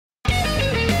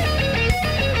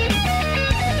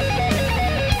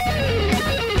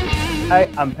Hi,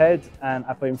 I'm Ped and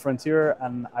I play in Frontier,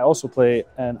 and I also play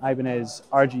an Ibanez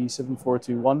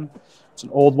RG7421. It's an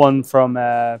old one from,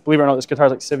 believe it or not, this guitar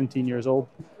is like 17 years old.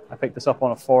 I picked this up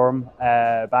on a forum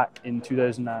back in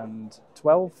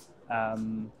 2012.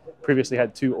 Previously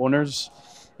had two owners.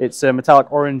 It's a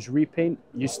metallic orange repaint.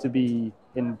 Used to be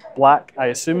in black, I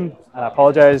assume, and I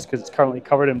apologize because it's currently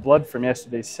covered in blood from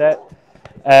yesterday's set.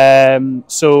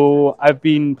 So I've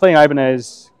been playing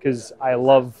Ibanez because I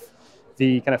love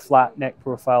the kind of flat neck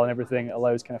profile and everything. It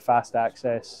allows kind of fast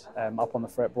access up on the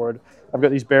fretboard. I've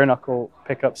got these bare knuckle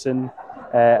pickups in,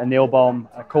 a nail bomb,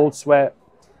 a cold sweat.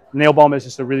 Nail bomb is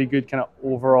just a really good kind of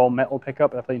overall metal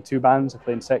pickup. I play in two bands. I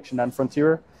play in Section and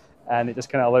Frontier, and it just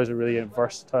kind of allows a really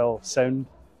versatile sound.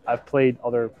 I've played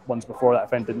other ones before that I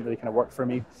found didn't really kind of work for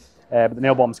me, but the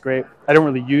nail bomb's great. I don't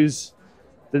really use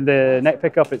the neck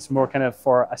pickup. It's more kind of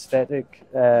for aesthetic.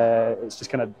 It's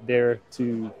just kind of there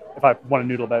to, if I want to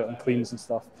noodle about on cleans and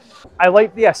stuff. I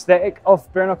like the aesthetic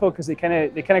of bare knuckle because they kind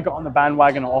of got on the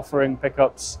bandwagon of offering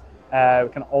pickups,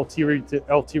 kind of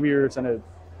ulterior kind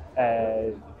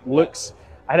of looks.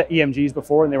 I had EMGs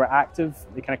before and they were active.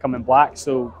 They kind of come in black,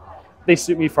 so they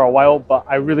suit me for a while. But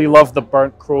I really love the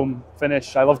burnt chrome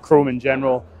finish. I love chrome in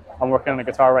general. I'm working on a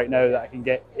guitar right now that I can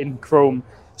get in chrome.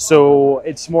 So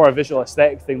it's more a visual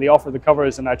aesthetic thing. They offer the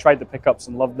covers and I tried the pickups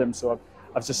and loved them, so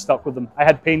I've just stuck with them. I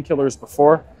had Painkillers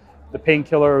before. The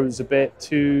Painkiller was a bit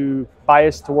too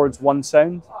biased towards one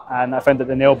sound, and I found that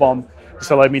the nail bomb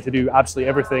just allowed me to do absolutely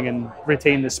everything and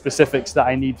retain the specifics that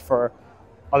I need for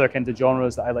other kinds of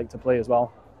genres that I like to play as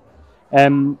well.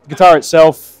 Guitar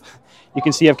itself, you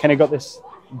can see I've kind of got this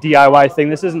DIY thing.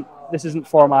 This isn't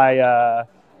for my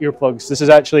earplugs. This is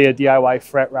actually a DIY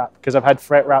fret wrap because I've had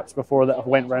fret wraps before that have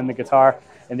went around the guitar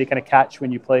and they kind of catch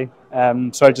when you play.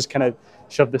 So I just kind of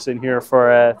shoved this in here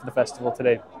for the festival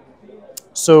today.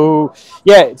 So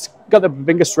yeah, it's got the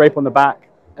Babinga stripe on the back,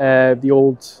 the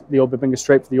old Babinga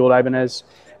stripe for the old Ibanez,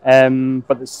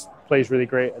 but this plays really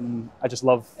great, and I just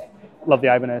love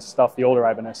the Ibanez stuff, the older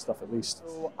Ibanez stuff at least.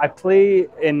 So I play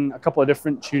in a couple of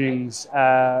different tunings.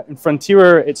 In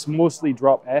Frontier, it's mostly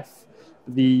drop F.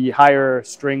 The higher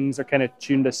strings are kind of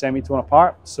tuned a semitone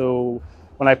apart, so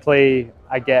when I play,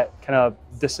 I get kind of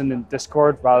dissonant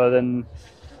discord rather than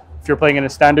if you're playing in a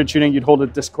standard tuning, you'd hold a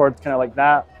discord kind of like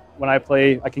that. When I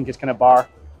play, I can just kind of bar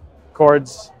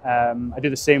chords. I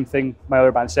do the same thing my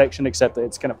other band Section, except that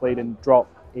it's kind of played in drop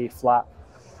A flat,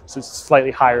 so it's slightly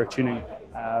higher tuning.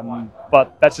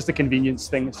 But that's just a convenience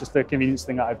thing. It's just a convenience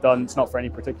thing that I've done. It's not for any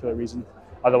particular reason.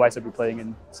 Otherwise, I'd be playing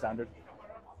in standard.